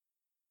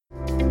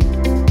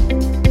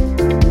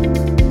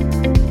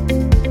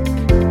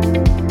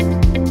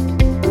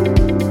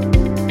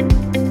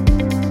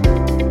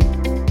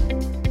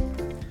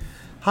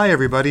Hi,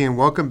 everybody, and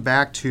welcome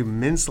back to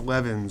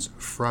MintzEdge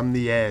From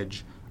the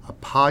Edge, a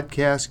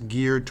podcast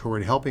geared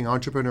toward helping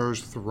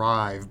entrepreneurs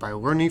thrive by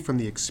learning from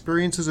the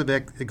experiences of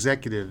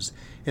executives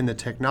in the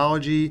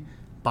technology,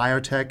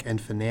 biotech,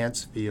 and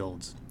finance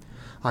fields.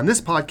 On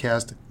this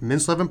podcast,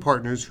 MintzEdge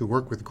partners who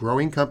work with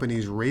growing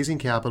companies raising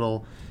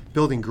capital,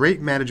 building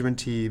great management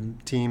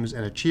teams,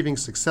 and achieving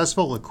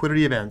successful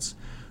liquidity events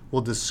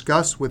will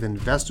discuss with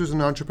investors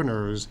and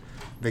entrepreneurs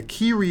the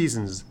key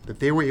reasons that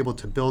they were able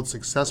to build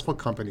successful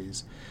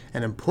companies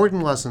and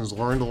important lessons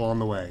learned along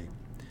the way.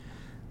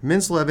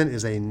 MintzEdge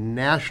is a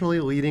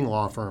nationally leading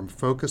law firm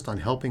focused on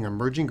helping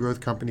emerging growth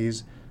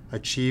companies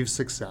achieve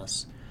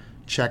success.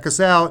 Check us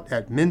out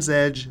at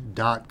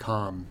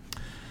MintzEdge.com.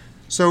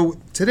 So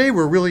today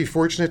we're really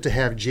fortunate to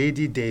have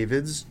J.D.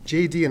 Davids.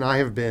 J.D. and I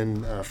have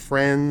been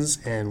friends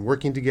and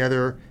working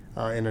together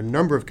in a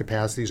number of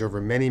capacities over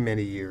many,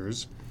 many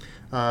years.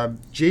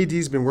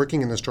 JD's been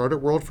working in the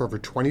startup world for over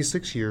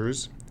 26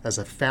 years as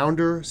a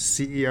founder,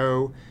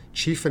 CEO,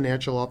 chief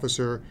financial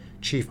officer,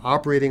 chief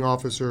operating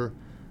officer,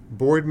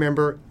 board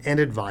member, and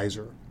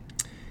advisor.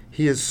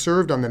 He has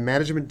served on the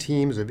management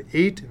teams of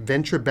 8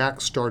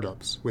 venture-backed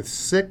startups with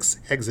 6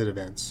 exit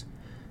events.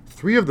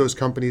 3 of those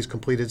companies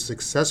completed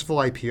successful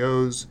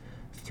IPOs,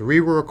 3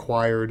 were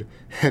acquired,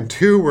 and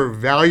 2 were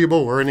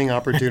valuable learning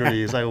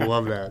opportunities. I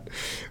love that.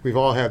 We've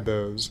all had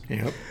those.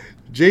 Yep.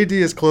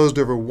 JD has closed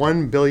over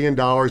 $1 billion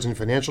in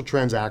financial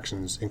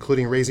transactions,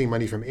 including raising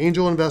money from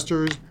angel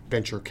investors,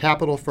 venture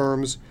capital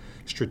firms,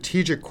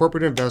 strategic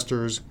corporate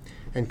investors,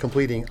 and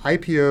completing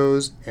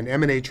IPOs and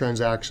M&A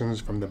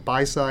transactions from the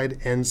buy side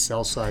and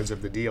sell sides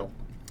of the deal.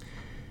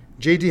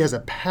 JD has a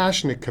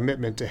passionate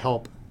commitment to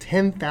help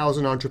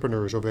 10,000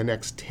 entrepreneurs over the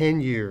next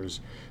 10 years,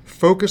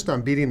 focused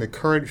on beating the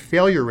current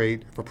failure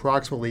rate of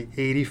approximately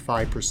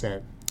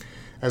 85%.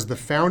 As the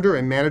founder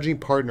and managing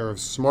partner of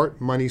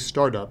SmartMoney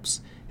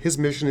startups, his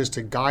mission is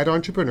to guide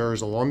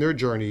entrepreneurs along their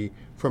journey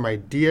from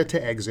idea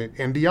to exit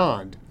and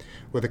beyond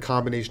with a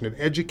combination of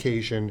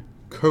education,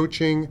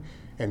 coaching,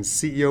 and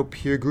CEO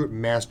peer group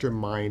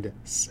mastermind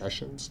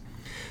sessions.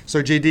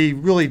 So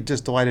JD, really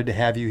just delighted to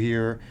have you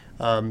here.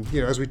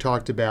 As we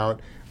talked about,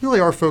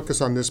 really our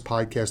focus on this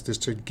podcast is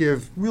to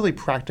give really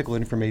practical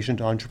information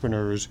to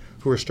entrepreneurs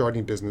who are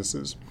starting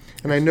businesses.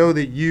 And I know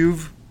that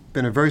you've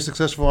been a very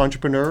successful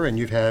entrepreneur and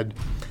you've had,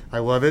 I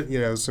love it,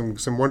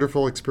 some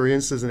wonderful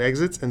experiences and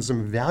exits and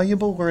some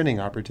valuable learning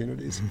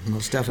opportunities.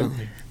 Most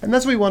definitely. And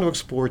that's what we want to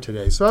explore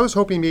today. So I was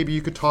hoping maybe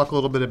you could talk a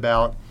little bit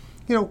about,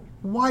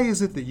 why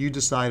is it that you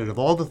decided of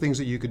all the things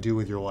that you could do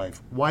with your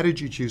life, why did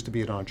you choose to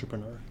be an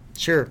entrepreneur?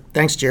 Sure.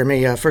 Thanks,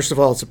 Jeremy. First of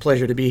all, it's a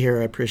pleasure to be here.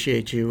 I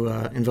appreciate you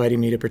inviting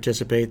me to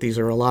participate. These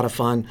are a lot of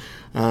fun.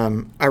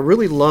 I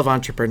really love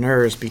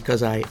entrepreneurs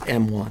because I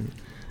am one.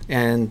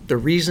 And the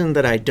reason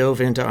that I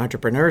dove into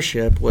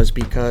entrepreneurship was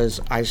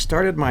because I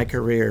started my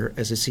career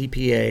as a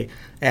CPA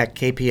at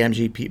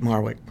KPMG Pete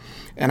Marwick.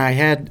 And I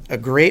had a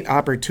great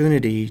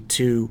opportunity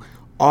to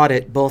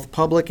audit both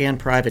public and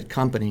private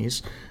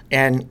companies.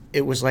 And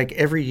it was like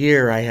every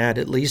year I had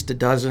at least a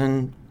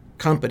dozen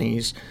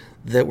companies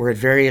that were at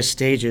various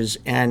stages.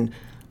 And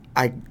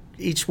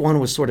each one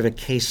was sort of a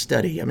case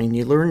study. I mean,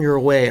 you learn your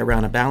way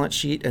around a balance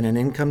sheet and an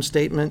income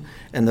statement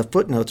and the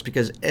footnotes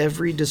because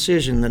every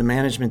decision that a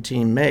management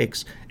team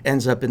makes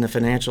ends up in the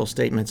financial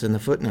statements and the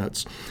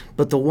footnotes.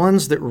 But the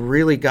ones that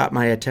really got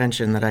my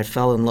attention that I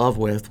fell in love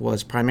with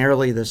was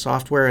primarily the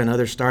software and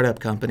other startup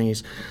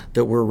companies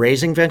that were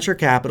raising venture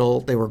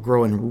capital. They were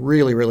growing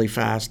really, really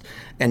fast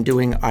and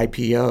doing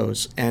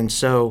IPOs. And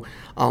so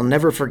I'll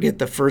never forget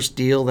the first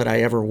deal that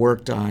I ever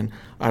worked on.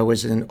 I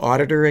was an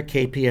auditor at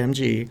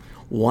KPMG.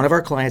 One of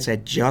our clients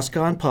had just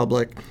gone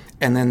public,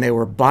 and then they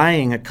were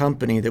buying a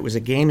company that was a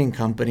gaming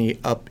company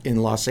up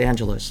in Los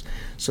Angeles.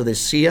 So the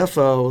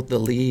CFO, the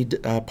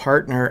lead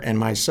partner, and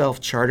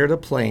myself chartered a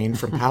plane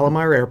from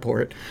Palomar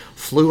Airport,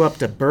 flew up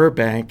to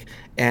Burbank,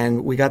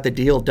 and we got the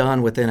deal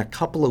done within a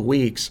couple of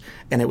weeks.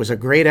 And it was a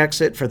great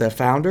exit for the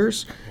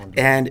founders,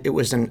 and it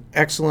was an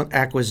excellent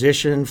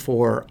acquisition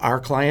for our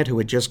client who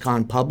had just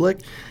gone public,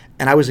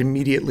 and I was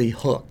immediately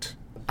hooked.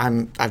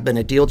 I've been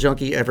a deal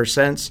junkie ever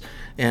since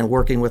and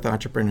working with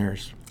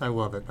entrepreneurs. I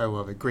love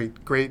it.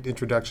 Great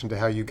introduction to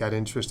how you got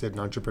interested in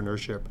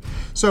entrepreneurship.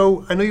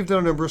 So I know you've done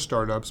a number of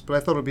startups, but I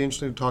thought it would be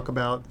interesting to talk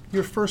about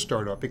your first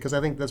startup because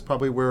I think that's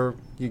probably where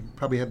you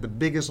probably had the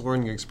biggest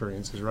learning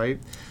experiences, right?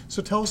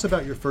 So tell us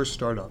about your first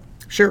startup.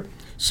 Sure.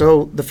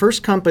 So the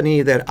first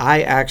company that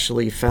I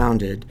actually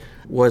founded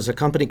was a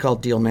company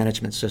called Deal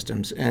Management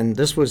Systems. And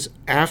this was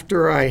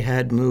after I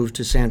had moved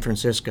to San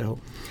Francisco.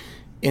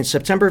 In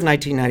September of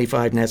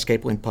 1995,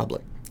 Netscape went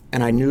public,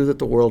 and I knew that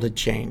the world had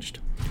changed.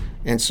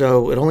 And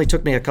so it only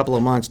took me a couple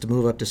of months to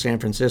move up to San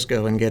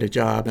Francisco and get a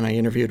job, and I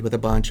interviewed with a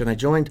bunch, and I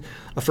joined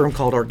a firm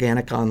called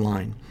Organic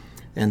Online.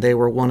 And they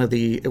were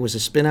it was a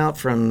spin out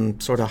from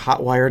sort of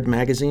Hot Wired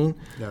magazine,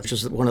 yes, which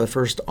was one of the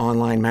first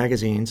online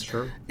magazines.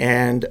 Sure.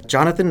 And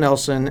Jonathan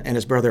Nelson and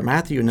his brother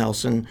Matthew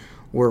Nelson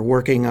were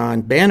working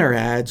on banner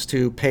ads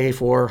to pay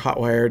for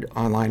Hotwired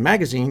online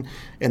magazine.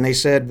 And they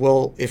said,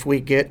 well, if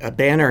we get a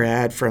banner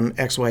ad from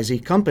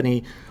XYZ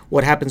company,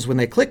 what happens when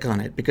they click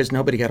on it? Because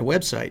nobody got a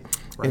website.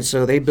 Right. And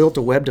so they built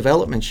a web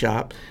development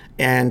shop,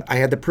 and I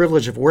had the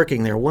privilege of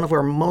working there. One of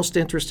our most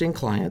interesting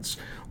clients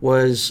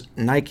was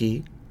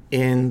Nike.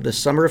 In the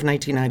summer of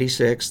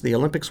 1996, the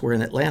Olympics were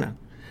in Atlanta,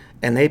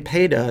 and they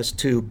paid us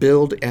to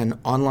build an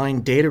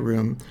online data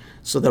room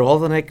so that all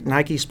the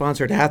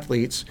Nike-sponsored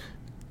athletes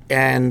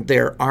and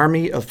their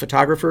army of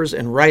photographers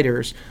and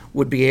writers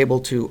would be able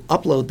to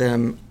upload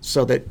them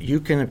so that you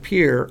can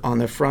appear on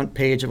the front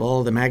page of all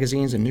of the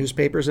magazines and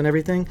newspapers and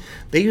everything.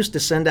 They used to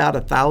send out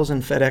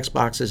 1,000 FedEx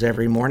boxes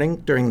every morning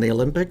during the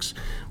Olympics.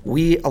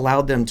 We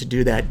allowed them to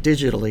do that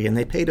digitally, and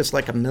they paid us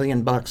like $1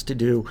 million to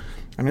do.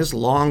 I mean, this is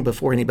long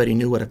before anybody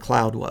knew what a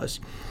cloud was.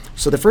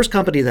 So the first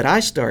company that I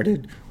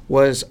started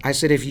was, I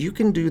said, if you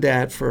can do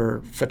that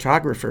for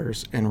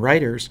photographers and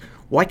writers,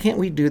 why can't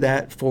we do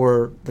that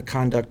for the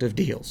conduct of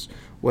deals?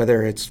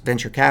 Whether it's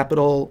venture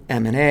capital,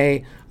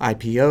 M&A,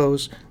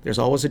 IPOs, there's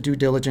always a due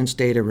diligence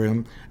data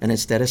room. And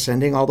instead of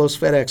sending all those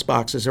FedEx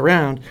boxes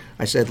around,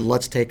 I said,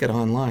 let's take it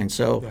online.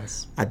 So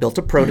yes. I built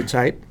a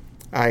prototype.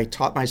 I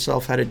taught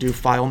myself how to do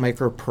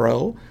FileMaker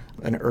Pro,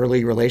 an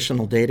early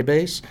relational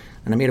database.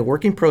 And I made a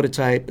working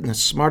prototype. And the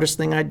smartest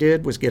thing I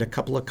did was get a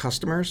couple of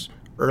customers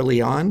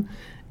early on.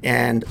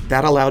 And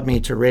that allowed me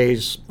to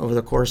raise, over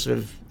the course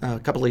of a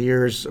couple of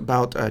years,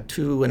 about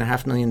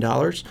 $2.5 million.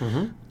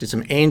 Mm-hmm. Did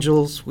some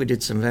angels, we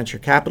did some venture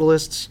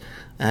capitalists,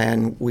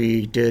 and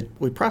we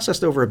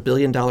processed over $1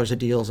 billion of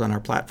deals on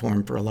our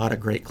platform for a lot of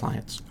great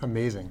clients.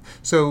 Amazing.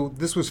 So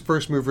this was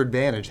first mover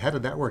advantage. How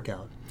did that work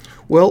out?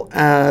 Well,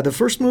 the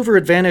first mover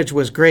advantage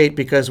was great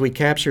because we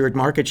captured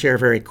market share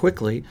very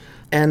quickly,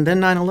 and then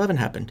 9/11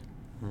 happened.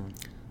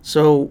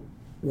 So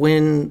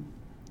when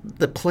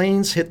the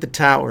planes hit the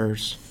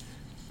towers,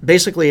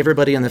 basically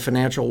everybody in the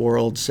financial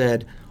world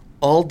said,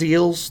 all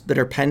deals that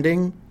are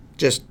pending,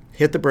 just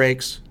hit the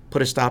brakes,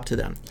 put a stop to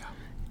them. Yeah.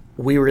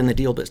 We were in the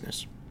deal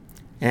business.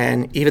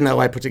 And even though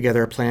I put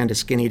together a plan to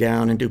skinny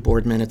down and do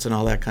board minutes and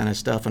all that kind of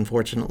stuff,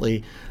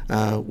 unfortunately,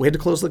 we had to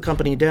close the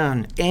company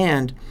down.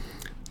 And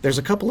there's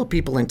a couple of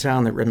people in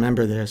town that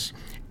remember this.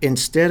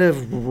 Instead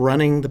of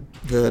running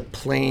the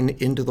plane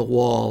into the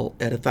wall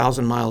at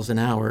 1,000 miles an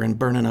hour and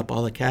burning up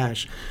all the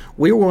cash,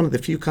 we were one of the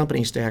few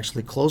companies to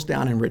actually close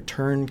down and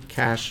return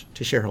cash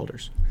to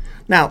shareholders.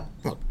 Now,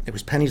 look, it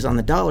was pennies on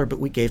the dollar, but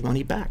we gave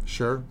money back.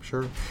 Sure.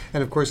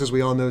 And of course, as we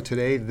all know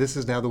today, this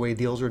is now the way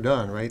deals are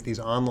done, right? These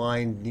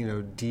online,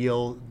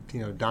 deal,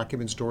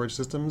 document storage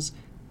systems,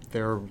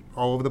 they're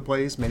all over the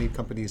place. Many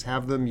companies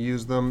have them,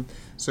 use them.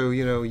 So,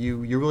 you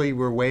really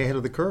were way ahead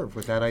of the curve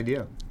with that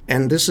idea.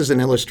 And this is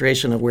an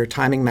illustration of where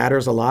timing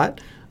matters a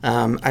lot.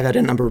 I've had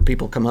a number of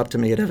people come up to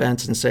me at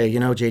events and say,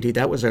 JD,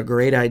 that was a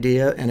great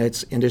idea and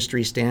it's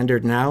industry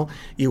standard now.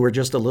 You were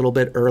just a little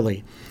bit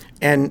early.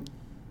 And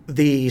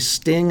the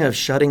sting of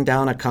shutting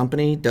down a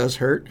company does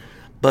hurt,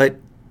 but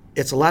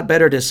it's a lot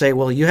better to say,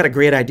 well, you had a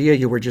great idea,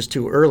 you were just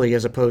too early,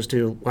 as opposed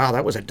to, wow,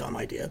 that was a dumb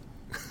idea.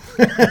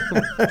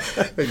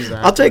 Exactly.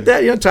 I'll take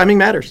that. Timing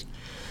matters.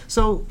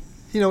 So,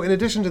 in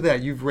addition to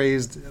that, you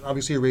raised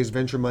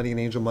venture money and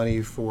angel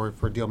money for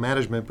deal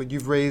management, but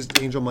you've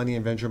raised angel money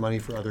and venture money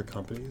for other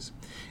companies.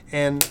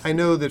 And I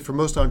know that for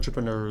most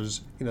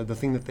entrepreneurs, the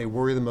thing that they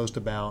worry the most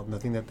about and the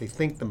thing that they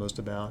think the most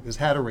about is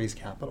how to raise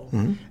capital.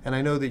 Mm-hmm. And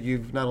I know that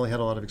you've not only had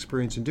a lot of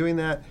experience in doing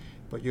that,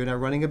 but you're now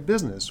running a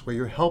business where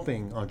you're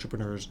helping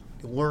entrepreneurs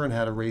learn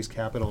how to raise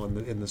capital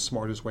in the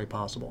smartest way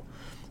possible.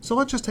 So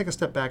let's just take a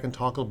step back and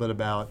talk a little bit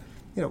about,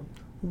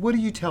 what do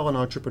you tell an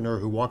entrepreneur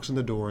who walks in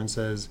the door and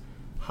says,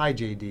 hi,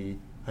 JD,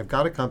 I've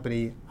got a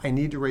company, I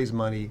need to raise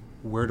money,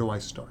 where do I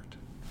start?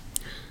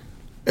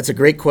 It's a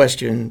great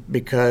question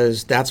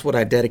because that's what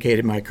I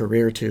dedicated my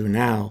career to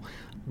now,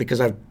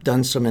 because I've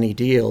done so many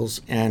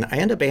deals and I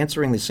end up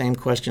answering the same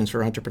questions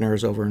for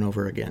entrepreneurs over and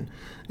over again.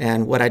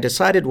 And what I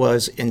decided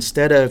was,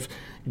 instead of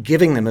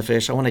giving them a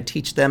fish, I want to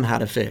teach them how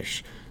to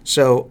fish.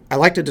 So I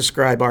like to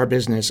describe our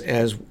business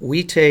as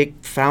we take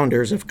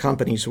founders of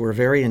companies who are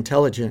very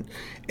intelligent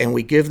and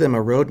we give them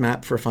a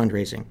roadmap for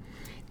fundraising.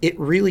 It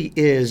really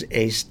is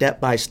a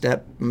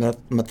step-by-step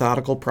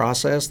methodical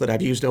process that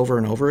I've used over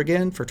and over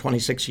again for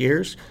 26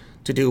 years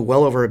to do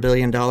well over $1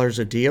 billion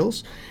of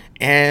deals.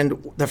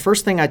 And the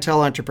first thing I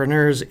tell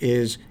entrepreneurs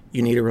is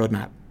you need a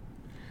roadmap.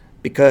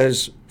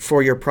 Because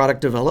for your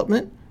product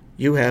development,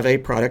 you have a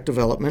product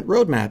development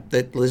roadmap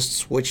that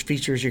lists which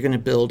features you're going to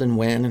build and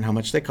when and how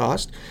much they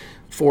cost.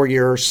 For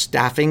your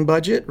staffing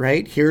budget,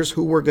 right, here's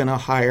who we're going to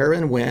hire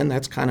and when.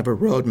 That's kind of a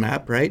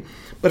roadmap, right?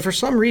 But for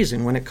some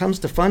reason, when it comes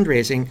to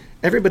fundraising,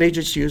 everybody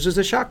just uses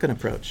a shotgun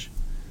approach.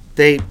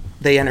 They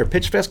enter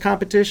pitch fest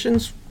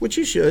competitions, which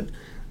you should,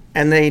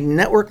 and they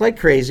network like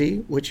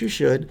crazy, which you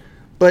should,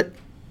 but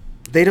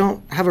they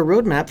don't have a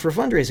roadmap for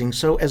fundraising.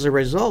 So as a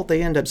result,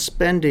 they end up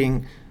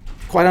spending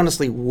quite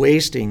honestly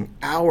wasting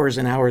hours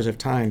and hours of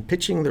time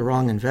pitching the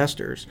wrong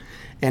investors.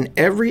 And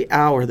every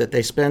hour that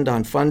they spend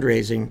on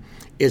fundraising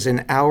is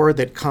an hour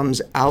that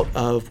comes out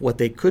of what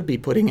they could be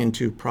putting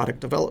into product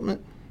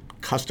development,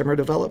 customer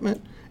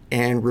development,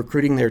 and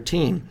recruiting their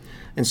team.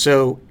 And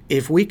so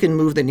if we can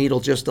move the needle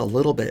just a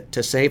little bit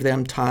to save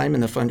them time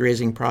in the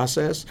fundraising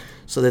process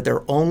so that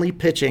they're only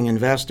pitching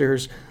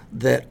investors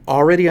that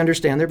already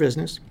understand their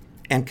business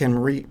and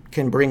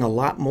can bring a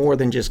lot more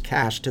than just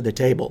cash to the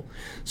table.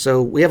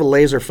 So we have a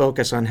laser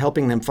focus on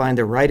helping them find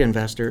the right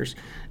investors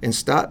and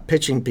stop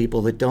pitching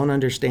people that don't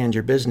understand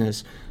your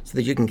business so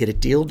that you can get a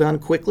deal done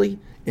quickly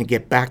and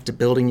get back to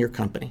building your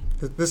company.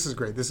 This is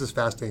great. This is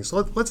fascinating.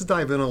 So let's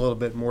dive in a little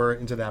bit more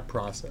into that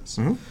process.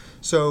 Mm-hmm.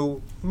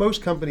 So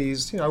most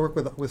companies, I work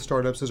with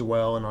startups as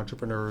well and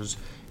entrepreneurs,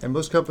 and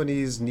most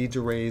companies need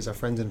to raise a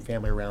friends and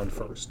family round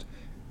first.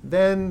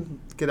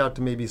 Then get out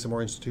to maybe some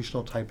more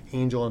institutional type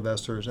angel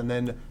investors, and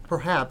then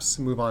perhaps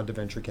move on to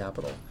venture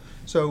capital.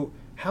 So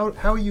how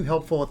are you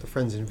helpful at the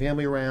friends and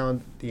family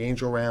round, the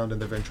angel round, and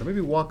the venture?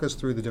 Maybe walk us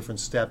through the different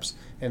steps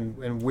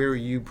and where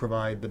you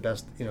provide the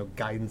best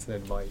guidance and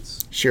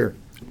advice. Sure.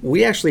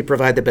 We actually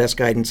provide the best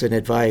guidance and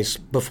advice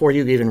before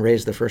you even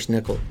raise the first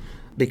nickel.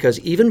 Because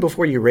even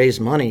before you raise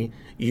money,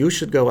 you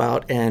should go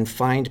out and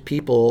find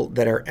people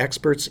that are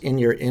experts in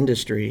your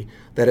industry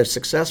that have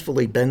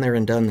successfully been there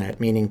and done that,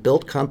 meaning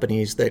built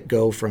companies that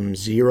go from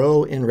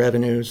zero in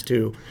revenues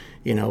to,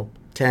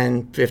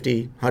 10,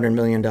 50, $100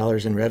 million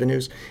in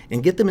revenues,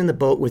 and get them in the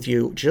boat with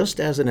you just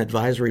as an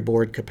advisory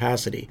board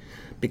capacity.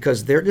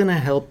 Because they're going to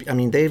help.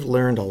 They've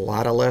learned a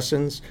lot of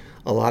lessons,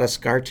 a lot of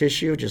scar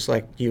tissue, just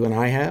like you and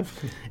I have.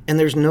 And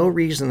there's no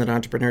reason that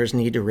entrepreneurs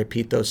need to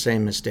repeat those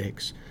same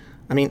mistakes.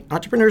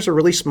 Entrepreneurs are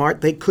really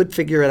smart. They could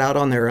figure it out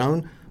on their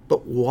own,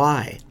 but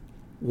why?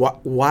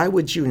 Why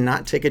would you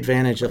not take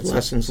advantage of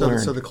lessons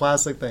learned? So the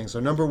classic thing. So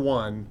number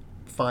one,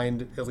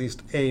 find at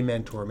least a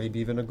mentor, maybe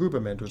even a group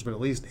of mentors, but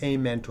at least a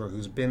mentor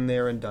who's been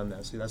there and done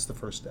that. So that's the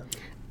first step.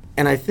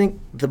 And I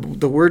think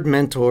the word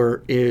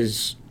mentor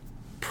is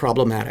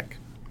problematic.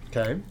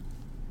 Okay.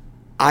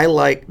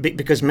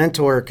 Because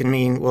mentor can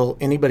mean,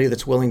 anybody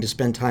that's willing to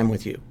spend time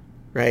with you,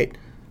 right?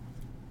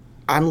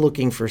 I'm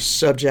looking for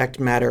subject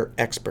matter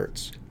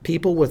experts,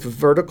 people with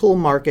vertical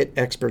market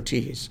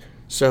expertise.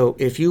 So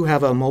if you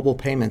have a mobile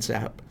payments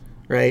app,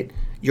 right,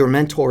 your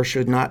mentor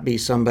should not be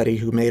somebody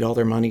who made all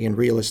their money in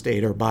real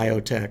estate or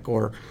biotech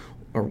or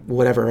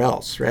whatever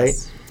else, right?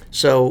 Yes.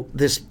 So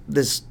this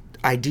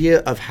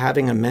idea of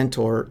having a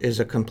mentor is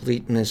a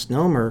complete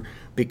misnomer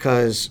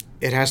because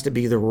it has to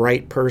be the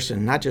right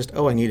person, not just,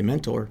 I need a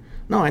mentor.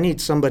 No, I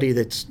need somebody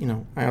that's,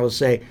 I always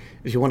say,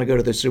 if you want to go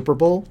to the Super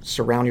Bowl,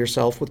 surround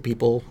yourself with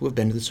people who have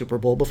been to the Super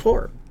Bowl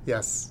before.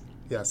 Yes,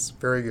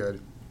 very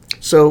good.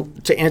 So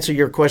to answer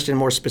your question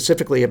more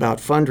specifically about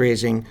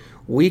fundraising,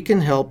 we can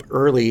help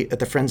early at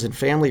the friends and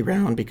family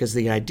round because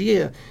the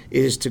idea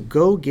is to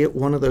go get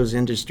one of those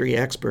industry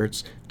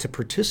experts to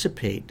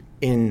participate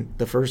in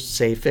the first,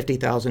 say,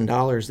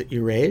 $50,000 that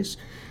you raise,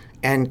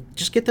 and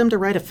just get them to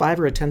write a $5,000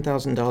 or a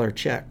 $10,000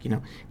 check.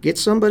 Get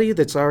somebody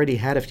that's already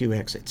had a few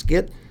exits.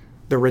 Get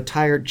the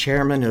retired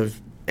chairman of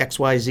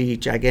XYZ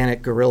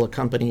gigantic gorilla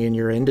company in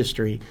your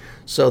industry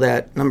so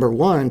that, number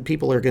one,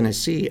 people are going to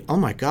see, oh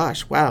my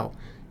gosh, wow.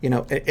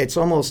 It's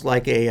almost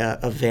like a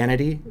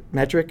vanity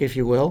metric, if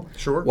you will.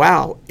 Sure.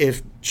 Wow,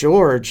 if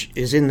George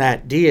is in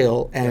that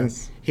deal and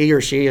he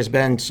or she has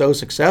been so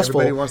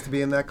successful. Everybody wants to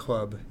be in that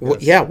club.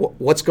 Yes.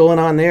 What's going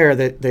on there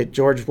that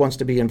George wants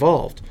to be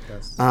involved?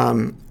 Yes.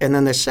 And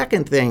then the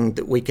second thing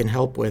that we can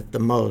help with the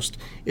most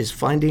is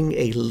finding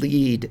a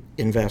lead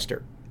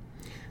investor.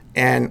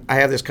 And I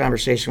have this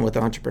conversation with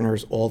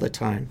entrepreneurs all the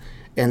time,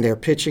 and they're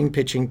pitching.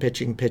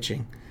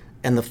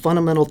 And the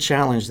fundamental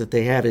challenge that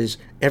they have is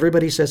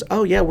everybody says,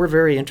 oh, yeah, we're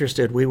very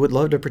interested. We would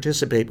love to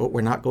participate, but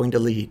we're not going to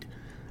lead.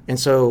 And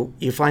so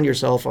you find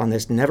yourself on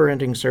this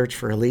never-ending search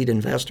for a lead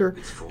investor.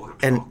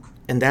 And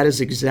that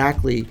is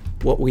exactly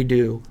what we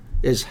do,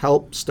 is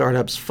help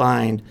startups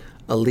find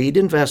a lead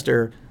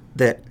investor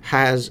that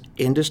has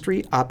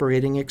industry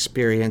operating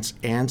experience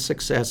and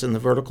success in the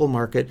vertical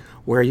market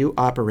where you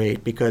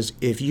operate. Because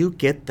if you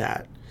get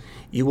that,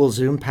 you will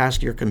zoom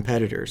past your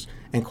competitors.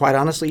 And quite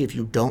honestly, if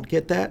you don't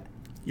get that,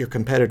 your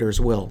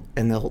competitors will,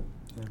 and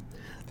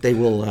they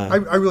will. I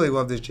really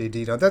love this,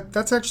 JD. Now,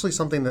 that's actually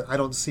something that I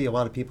don't see a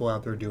lot of people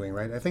out there doing,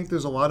 right? I think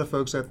there's a lot of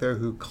folks out there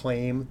who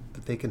claim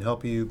that they can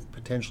help you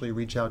potentially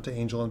reach out to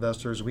angel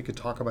investors. We could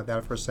talk about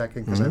that for a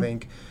second because I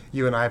think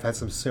you and I have had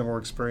some similar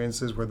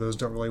experiences where those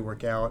don't really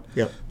work out.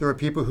 Yep. There are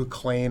people who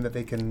claim that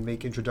they can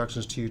make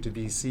introductions to you to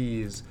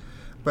VCs.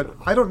 But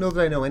I don't know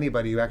that I know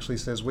anybody who actually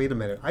says, wait a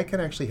minute, I can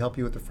actually help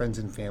you with the friends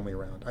and family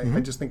round. I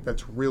just think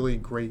that's really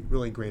great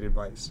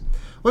advice.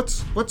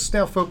 Let's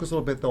now focus a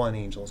little bit, though, on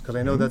angels, because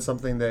I know that's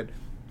something that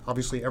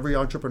obviously every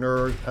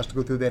entrepreneur has to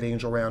go through that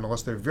angel round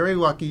unless they're very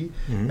lucky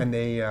and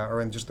they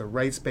are in just the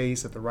right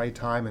space at the right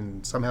time,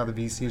 and somehow the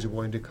VCs are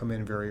willing to come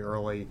in very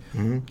early.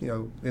 You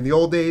know, in the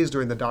old days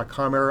during the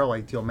dot-com era,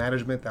 like deal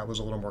management, that was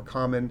a little more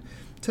common.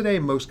 Today,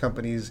 most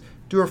companies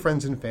do a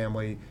friends and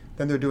family,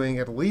 then they're doing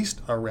at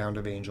least a round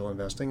of angel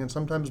investing and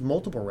sometimes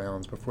multiple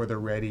rounds before they're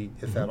ready,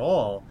 if at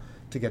all,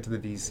 to get to the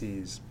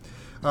VCs.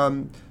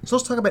 So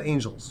let's talk about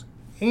angels.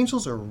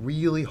 Angels are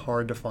really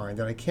hard to find,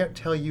 and I can't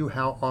tell you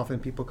how often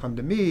people come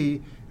to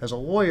me as a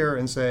lawyer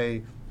and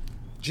say,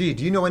 gee,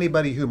 do you know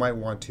anybody who might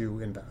want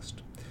to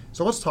invest?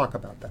 So let's talk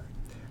about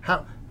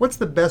that. What's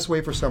the best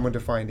way for someone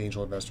to find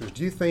angel investors?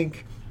 Do you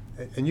think,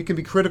 and you can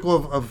be critical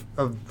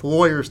of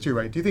lawyers too,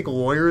 right? Do you think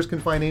lawyers can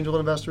find angel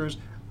investors?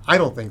 I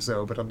don't think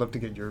so, but I'd love to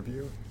get your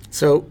view.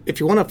 So if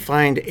you want to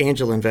find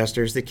angel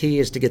investors, the key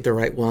is to get the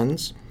right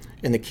ones,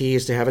 and the key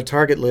is to have a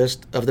target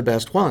list of the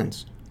best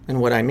ones.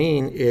 And what I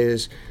mean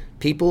is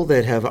people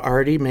that have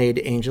already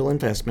made angel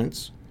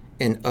investments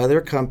in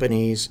other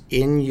companies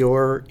in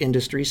your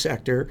industry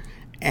sector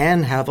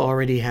and have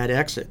already had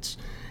exits.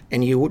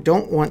 And you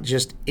don't want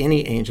just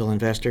any angel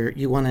investor,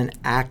 you want an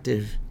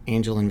active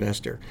angel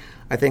investor.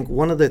 I think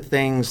one of the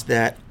things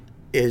that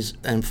is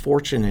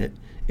unfortunate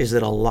is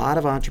that a lot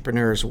of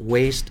entrepreneurs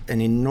waste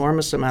an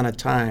enormous amount of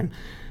time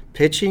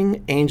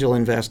pitching angel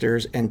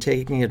investors and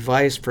taking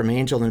advice from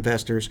angel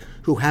investors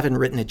who haven't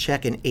written a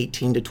check in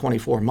 18 to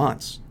 24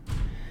 months.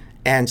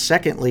 And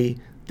secondly,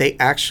 they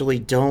actually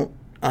don't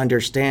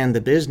understand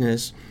the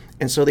business.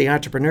 And so the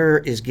entrepreneur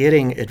is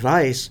getting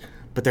advice,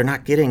 but they're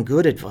not getting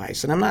good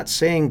advice. And I'm not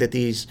saying that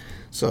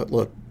so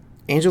look,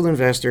 angel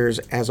investors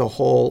as a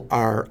whole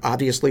are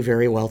obviously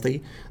very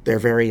wealthy. They're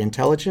very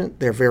intelligent.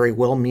 They're very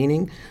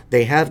well-meaning.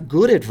 They have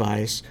good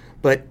advice.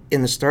 But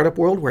in the startup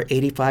world where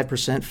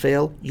 85%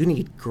 fail, you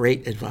need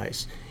great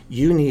advice.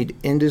 You need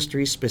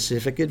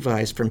industry-specific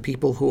advice from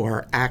people who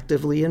are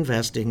actively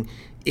investing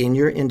in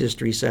your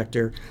industry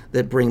sector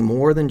that bring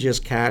more than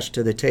just cash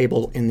to the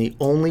table. And the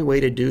only way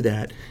to do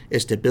that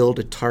is to build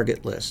a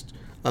target list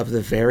of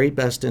the very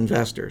best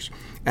investors.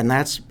 And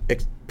that's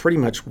pretty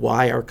much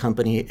why our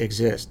company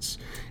exists,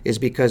 is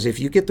because if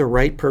you get the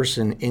right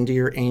person into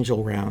your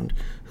angel round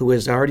who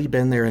has already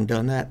been there and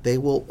done that, they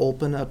will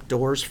open up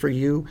doors for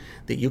you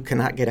that you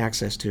cannot get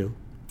access to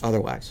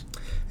otherwise.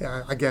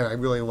 Yeah, again, I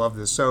really love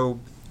this. So,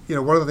 you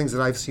know, one of the things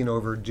that I've seen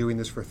over doing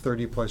this for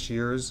 30 plus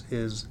years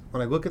is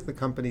when I look at the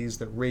companies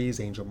that raise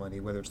angel money,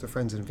 whether it's the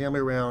friends and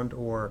family round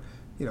or,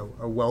 you know,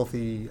 a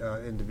wealthy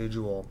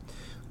individual,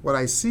 what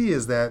I see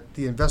is that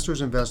the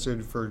investors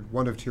invested for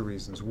one of two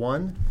reasons.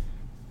 One,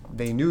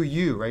 they knew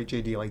you, right,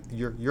 JD? Like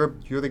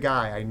you're the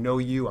guy. I know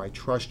you. I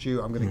trust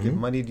you. I'm going to give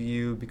money to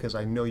you because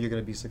I know you're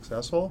going to be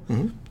successful.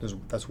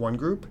 That's one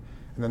group.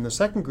 And then the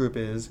second group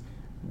is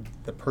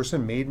the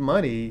person made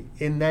money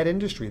in that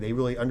industry. They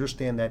really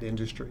understand that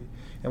industry.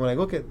 And when I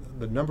look at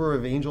the number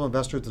of angel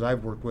investors that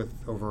I've worked with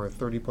over a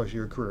 30-plus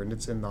year career, and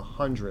it's in the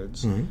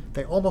hundreds,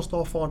 they almost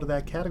all fall into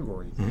that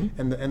category.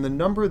 And the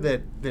number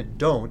that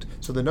don't,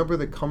 so the number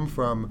that come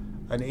from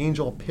an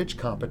angel pitch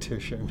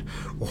competition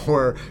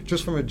or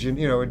just from a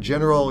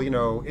general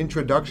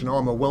introduction,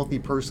 I'm a wealthy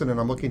person and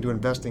I'm looking to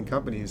invest in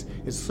companies,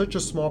 is such a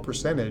small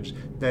percentage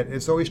that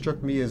it's always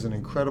struck me as an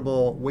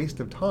incredible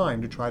waste of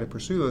time to try to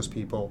pursue those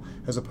people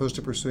as opposed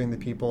to pursuing the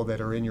people that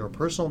are in your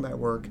personal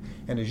network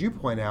and, as you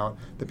point out,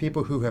 the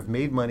people who have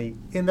made money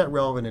in that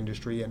relevant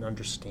industry and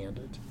understand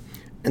it.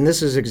 And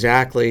this is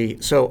exactly,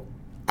 so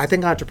I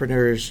think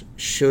entrepreneurs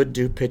should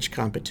do pitch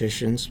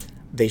competitions.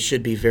 They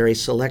should be very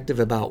selective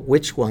about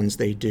which ones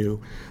they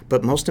do.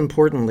 But most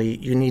importantly,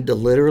 you need to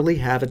literally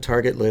have a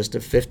target list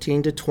of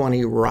 15 to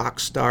 20 rock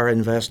star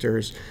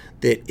investors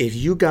that if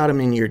you got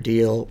them in your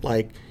deal,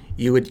 like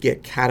you would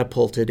get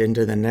catapulted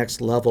into the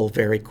next level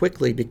very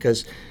quickly,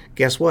 because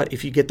guess what?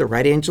 If you get the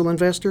right angel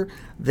investor,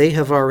 they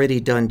have already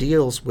done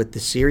deals with the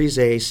Series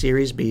A,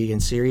 Series B,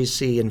 and Series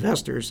C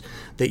investors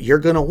that you're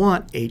going to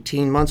want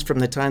 18 months from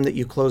the time that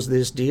you close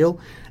this deal,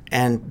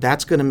 and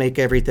that's going to make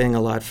everything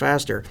a lot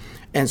faster.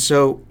 And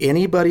so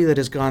anybody that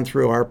has gone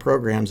through our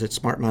programs at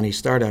SmartMoney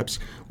Startups,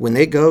 when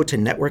they go to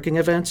networking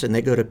events and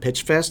they go to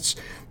pitch fests,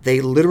 they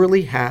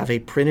literally have a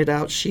printed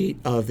out sheet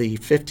of the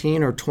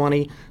 15 or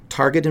 20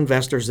 target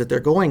investors that they're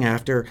going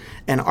after.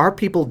 And our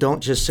people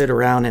don't just sit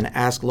around and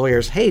ask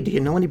lawyers, hey, do you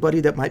know anybody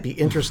that might be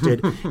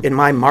interested in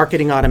my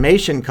marketing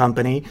automation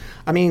company?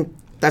 I mean,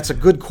 that's a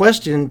good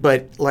question,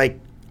 but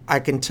I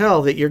can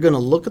tell that you're going to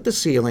look at the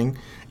ceiling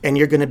and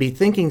you're going to be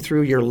thinking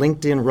through your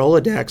LinkedIn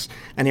Rolodex,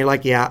 and you're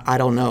like, yeah, I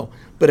don't know.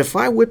 But if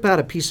I whip out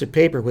a piece of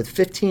paper with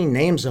 15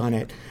 names on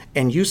it,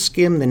 and you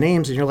skim the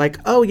names, and you're like,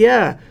 oh,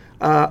 yeah,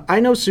 I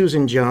know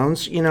Susan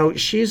Jones.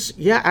 She's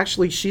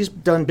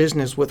done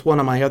business with one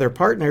of my other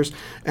partners,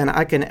 and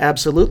I can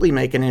absolutely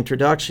make an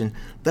introduction.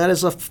 That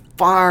is a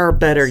far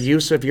better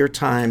use of your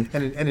time.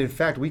 And in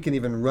fact, we can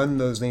even run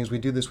those names. We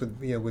do this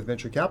with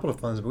venture capital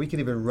funds, but we can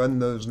even run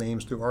those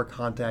names through our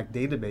contact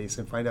database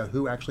and find out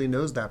who actually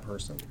knows that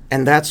person.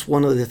 And that's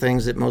one of the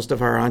things that most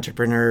of our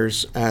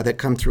entrepreneurs that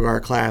come through our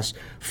class,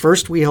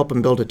 first we help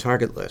them build a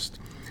target list.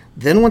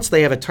 Then once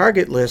they have a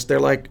target list, they're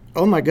like,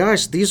 oh my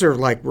gosh, these are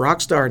like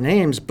rock star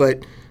names,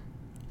 but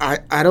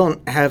I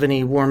don't have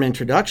any warm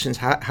introductions.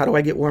 How do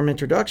I get warm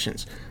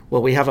introductions?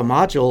 Well, we have a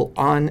module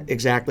on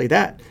exactly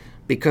that,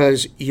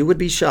 because you would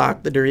be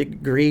shocked the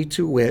degree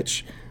to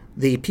which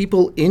the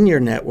people in your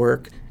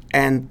network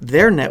and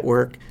their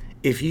network,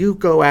 if you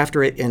go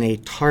after it in a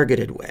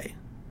targeted way,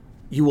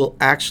 you will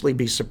actually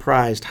be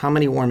surprised how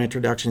many warm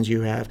introductions you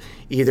have,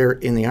 either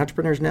in the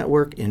entrepreneur's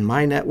network, in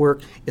my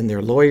network, in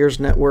their lawyer's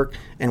network,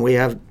 and we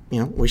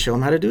show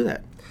them how to do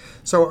that.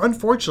 So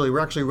unfortunately, we're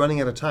actually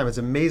running out of time. It's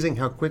amazing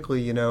how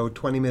quickly,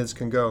 20 minutes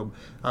can go.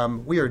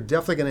 We are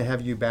definitely going to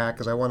have you back,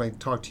 because I want to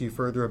talk to you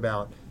further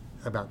about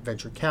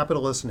venture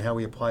capitalists and how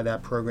we apply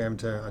that program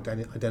to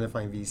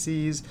identifying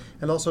VCs,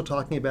 and also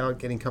talking about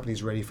getting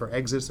companies ready for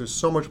exits. There's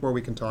so much more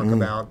we can talk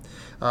about.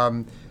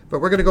 But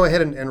we're going to go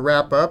ahead and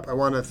wrap up. I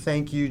want to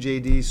thank you,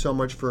 JD, so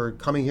much for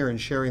coming here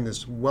and sharing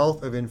this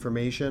wealth of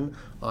information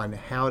on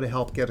how to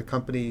help get a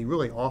company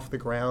really off the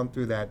ground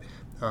through that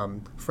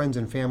friends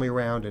and family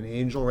round and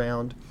angel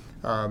round.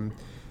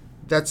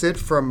 That's it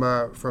from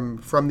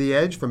the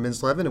Edge, from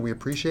Mintz 11, and we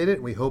appreciate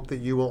it. We hope that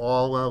you will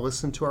all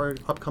listen to our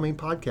upcoming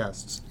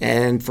podcasts.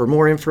 And for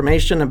more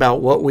information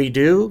about what we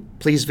do,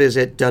 please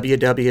visit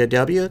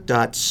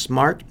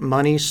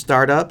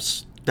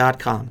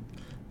www.smartmoneystartups.com.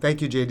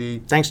 Thank you,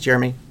 JD. Thanks,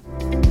 Jeremy.